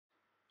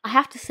I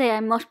have to say I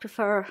much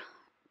prefer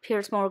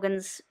Piers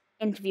Morgan's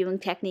interviewing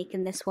technique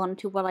in this one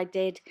to what I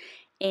did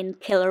in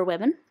Killer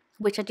Women,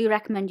 which I do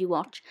recommend you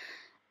watch.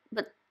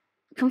 But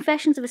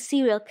Confessions of a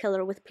Serial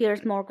Killer with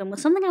Piers Morgan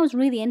was something I was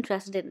really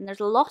interested in, and there's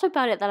a lot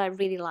about it that I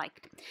really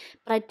liked.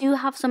 But I do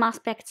have some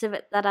aspects of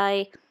it that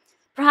I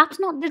perhaps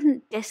not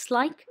didn't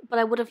dislike, but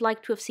I would have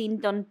liked to have seen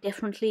done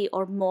differently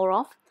or more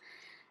of.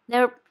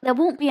 There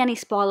won't be any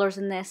spoilers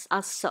in this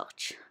as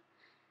such,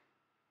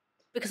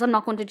 because I'm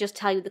not going to just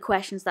tell you the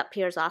questions that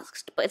Piers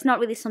asked, but it's not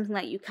really something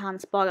that you can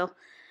spoil.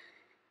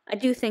 I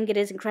do think it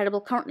is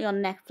incredible, currently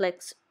on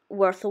Netflix,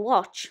 worth a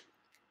watch.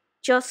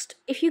 Just,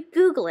 if you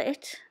Google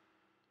it,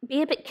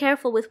 be a bit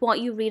careful with what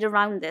you read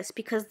around this,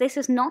 because this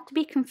is not to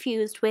be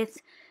confused with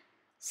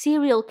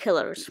Serial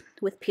Killers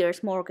with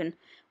Piers Morgan,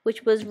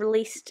 which was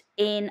released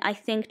in, I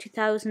think,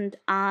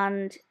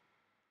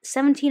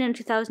 2017 and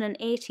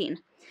 2018.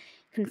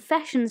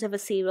 Confessions of a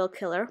Serial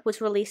Killer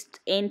was released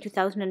in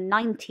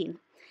 2019.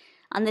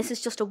 And this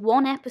is just a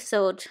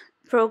one-episode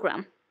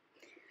program.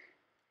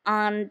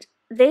 And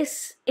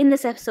in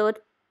this episode,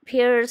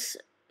 Piers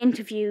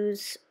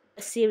interviews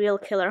a serial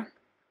killer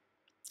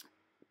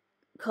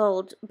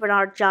called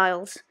Bernard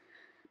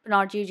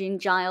Eugene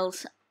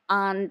Giles,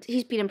 and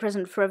he's been in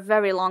prison for a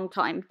very long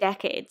time,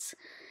 decades.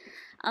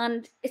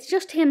 And it's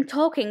just him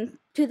talking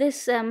to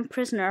this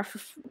prisoner for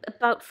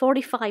about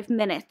 45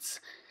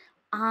 minutes.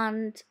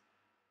 And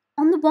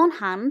on the one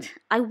hand,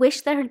 I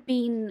wish there had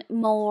been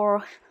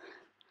more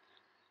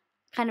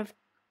kind of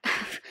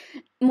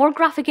more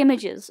graphic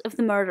images of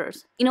the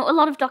murders. You know, a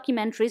lot of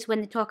documentaries,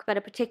 when they talk about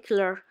a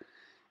particular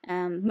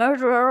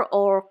murderer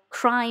or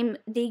crime,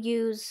 they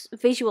use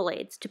visual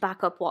aids to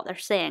back up what they're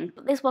saying,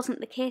 but this wasn't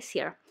the case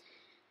here.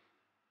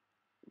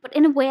 But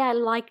in a way I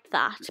liked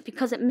that,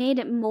 because it made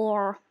it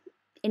more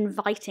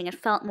inviting, it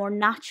felt more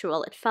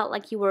natural, it felt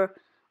like you were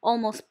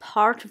almost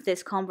part of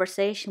this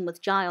conversation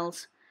with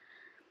Giles.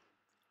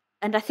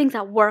 And I think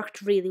that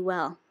worked really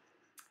well.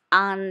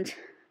 And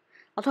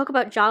I'll talk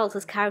about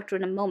Giles' character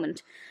in a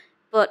moment,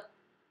 but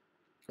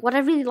what I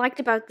really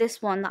liked about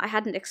this one that I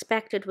hadn't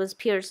expected was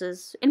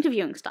Piers'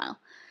 interviewing style.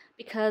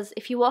 Because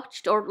if you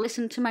watched or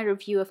listened to my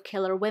review of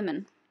Killer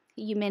Women,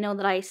 you may know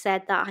that I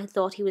said that I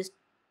thought he was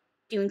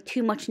doing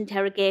too much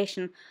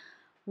interrogation,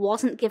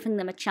 wasn't giving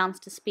them a chance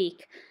to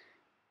speak.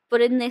 But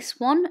in this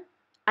one,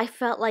 I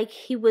felt like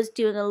he was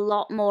doing a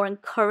lot more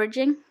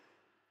encouraging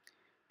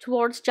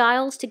towards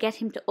Giles to get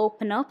him to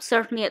open up.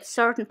 Certainly at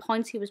certain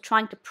points he was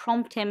trying to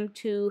prompt him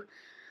to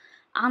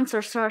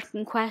answer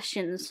certain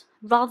questions.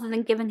 Rather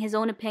than giving his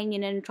own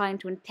opinion and trying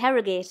to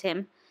interrogate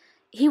him,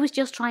 he was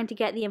just trying to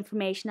get the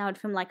information out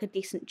of him like a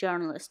decent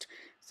journalist.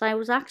 So I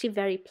was actually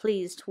very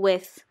pleased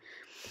with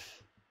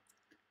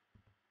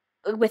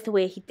the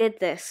way he did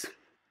this.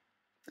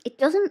 It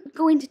doesn't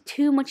go into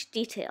too much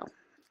detail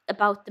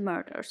about the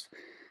murders.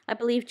 I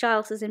believe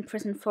Giles is in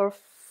prison for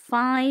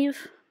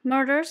 5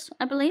 murders,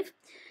 I believe,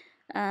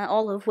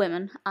 all of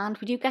women, and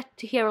we do get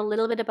to hear a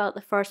little bit about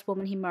the first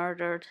woman he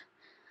murdered,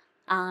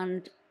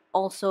 and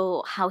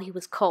also how he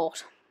was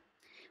caught.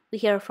 We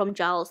hear from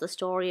Giles the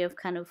story of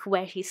kind of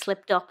where he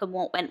slipped up and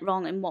what went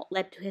wrong and what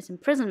led to his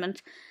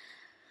imprisonment,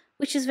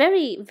 which is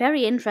very,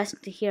 very interesting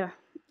to hear.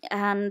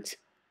 And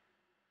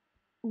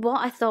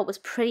what I thought was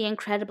pretty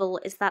incredible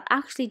is that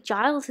actually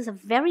Giles is a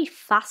very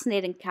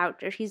fascinating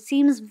character. He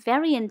seems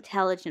very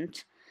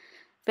intelligent,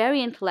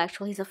 very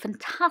intellectual. He's a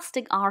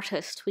fantastic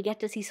artist. We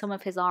get to see some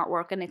of his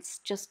artwork and it's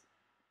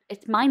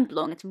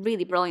mind-blowing. It's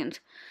really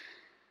brilliant.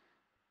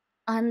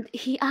 And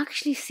he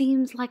actually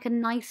seems like a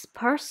nice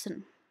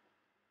person.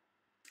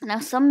 Now,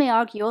 some may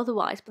argue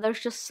otherwise, but there's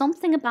just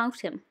something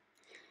about him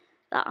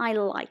that I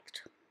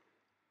liked.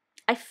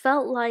 I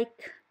felt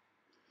like...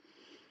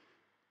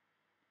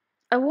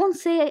 I won't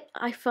say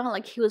I felt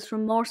like he was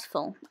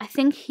remorseful. I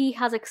think he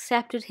has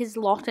accepted his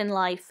lot in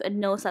life and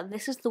knows that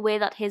this is the way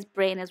that his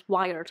brain is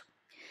wired.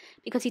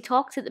 Because he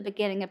talks at the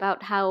beginning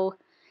about how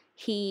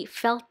he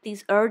felt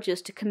these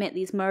urges to commit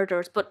these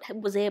murders, but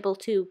was able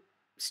to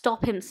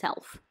stop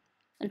himself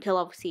until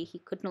obviously he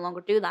could no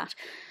longer do that.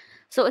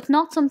 So it's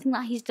not something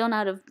that he's done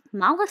out of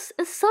malice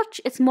as such,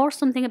 it's more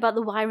something about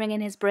the wiring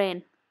in his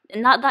brain.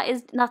 And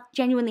that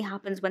genuinely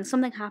happens when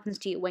something happens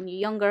to you when you're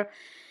younger.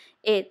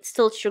 It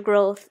stilts your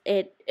growth,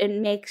 it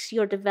makes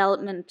your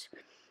development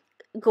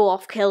go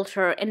off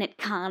kilter, and it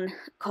can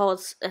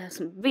cause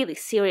some really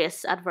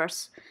serious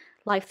adverse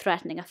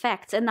life-threatening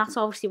effects. And that's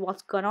obviously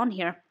what's going on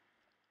here.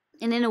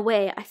 And in a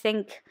way, I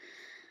think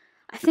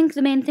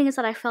the main thing is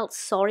that I felt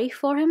sorry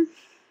for him.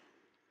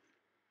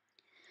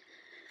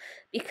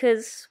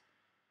 Because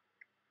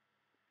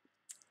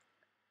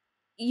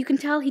you can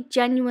tell he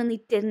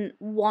genuinely didn't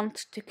want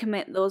to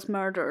commit those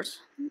murders.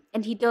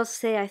 And he does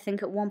say, I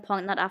think, at one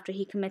point that after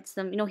he commits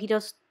them, you know, he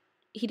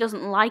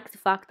doesn't like the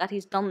fact that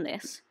he's done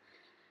this.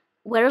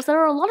 Whereas there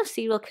are a lot of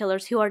serial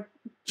killers who are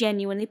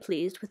genuinely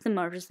pleased with the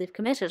murders they've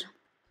committed.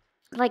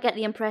 But I get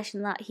the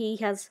impression that he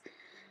has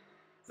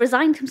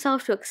resigned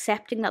himself to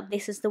accepting that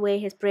this is the way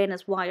his brain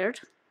is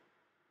wired.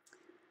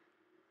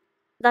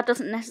 That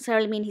doesn't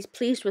necessarily mean he's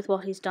pleased with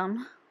what he's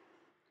done.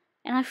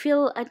 And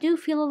I do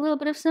feel a little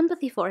bit of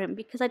sympathy for him,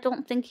 because I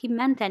don't think he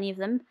meant any of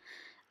them,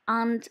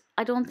 and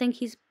I don't think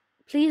he's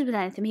pleased with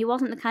anything. He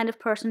wasn't the kind of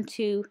person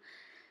to,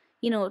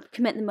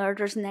 commit the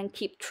murders and then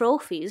keep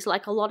trophies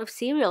like a lot of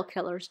serial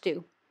killers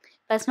do.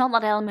 That's not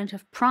that element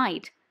of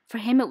pride. For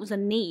him, it was a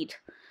need,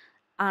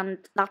 and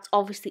that's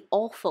obviously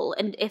awful.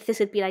 And if this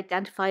had been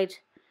identified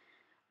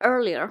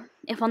earlier,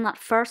 if on that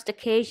first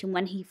occasion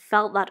when he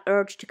felt that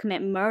urge to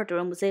commit murder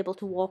and was able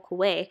to walk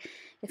away,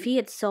 if he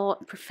had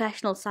sought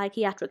professional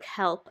psychiatric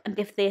help, and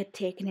if they had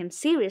taken him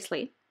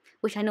seriously,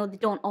 which I know they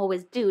don't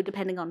always do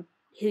depending on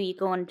who you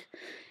go and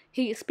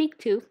who you speak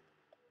to,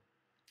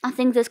 I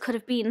think this could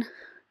have been,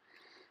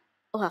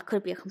 it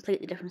could be a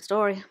completely different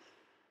story.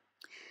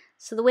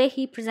 So the way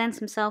he presents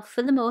himself,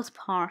 for the most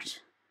part,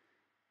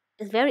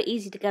 is very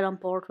easy to get on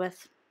board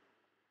with.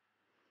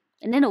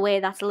 And in a way,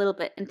 that's a little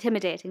bit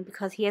intimidating,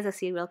 because he is a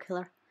serial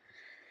killer.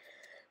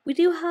 We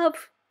do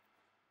have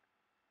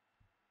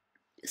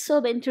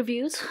some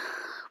interviews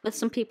with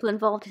some people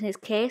involved in his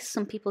case,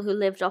 some people who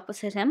lived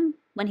opposite him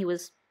when he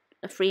was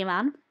a free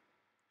man.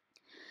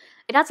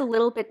 It adds a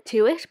little bit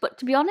to it, but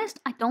to be honest,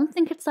 I don't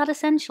think it's that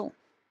essential.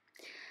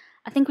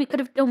 I think we could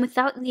have done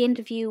without the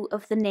interview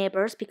of the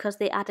neighbours, because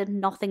they added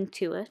nothing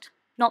to it.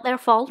 Not their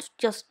fault,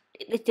 just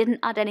it didn't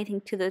add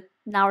anything to the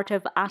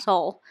narrative at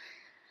all.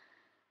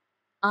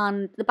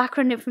 And the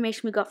background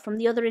information we got from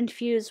the other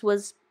interviews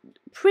was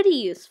pretty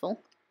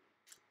useful.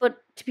 But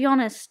to be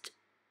honest,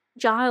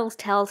 Giles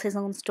tells his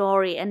own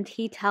story, and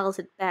he tells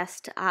it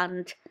best.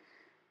 And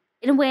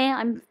in a way,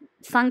 I'm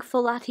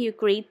thankful that he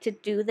agreed to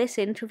do this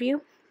interview,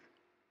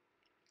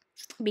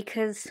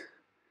 because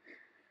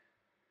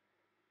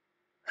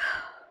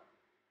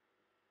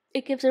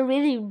it gives a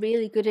really,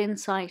 really good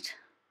insight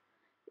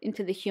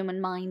into the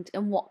human mind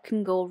and what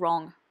can go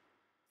wrong,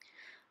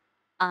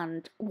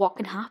 and what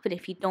can happen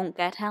if you don't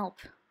get help.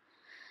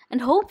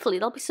 And hopefully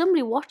there'll be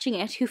somebody watching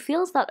it who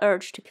feels that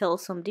urge to kill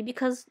somebody,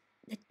 because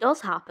it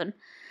does happen.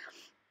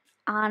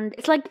 And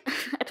it's like,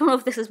 I don't know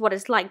if this is what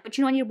it's like, but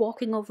when you're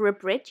walking over a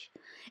bridge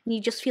and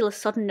you just feel a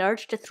sudden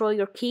urge to throw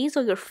your keys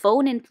or your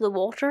phone into the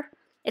water.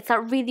 It's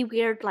that really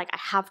weird, like, I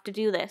have to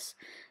do this.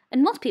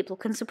 And most people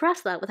can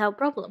suppress that without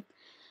problem.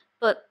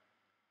 But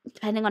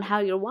depending on how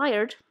you're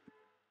wired,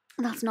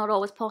 that's not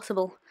always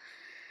possible.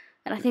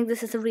 And I think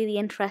this is a really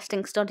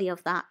interesting study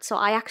of that. So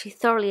I actually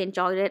thoroughly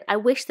enjoyed it. I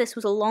wish this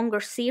was a longer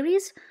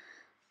series.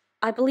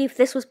 I believe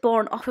this was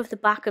born off of the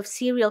back of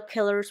Serial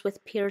Killers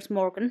with Piers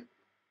Morgan.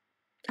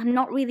 I'm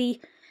not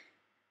really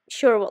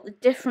sure what the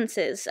difference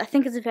is. I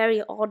think it's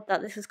very odd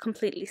that this is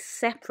completely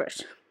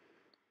separate.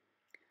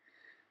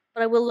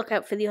 But I will look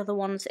out for the other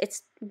ones.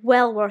 It's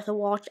well worth a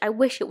watch. I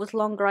wish it was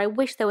longer. I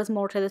wish there was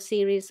more to the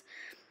series.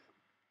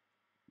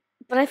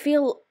 But I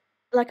feel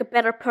like a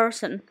better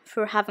person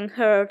for having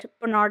heard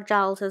Bernard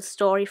Giles'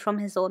 story from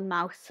his own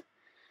mouth,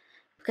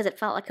 because it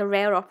felt like a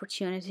rare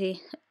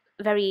opportunity,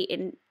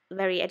 very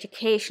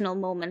educational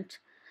moment,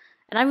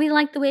 and I really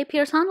liked the way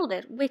Piers handled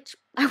it, which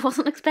I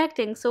wasn't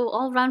expecting. So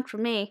all round for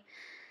me,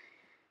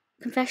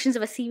 Confessions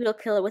of a Serial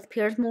Killer with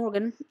Piers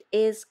Morgan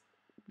is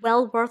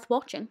well worth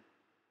watching.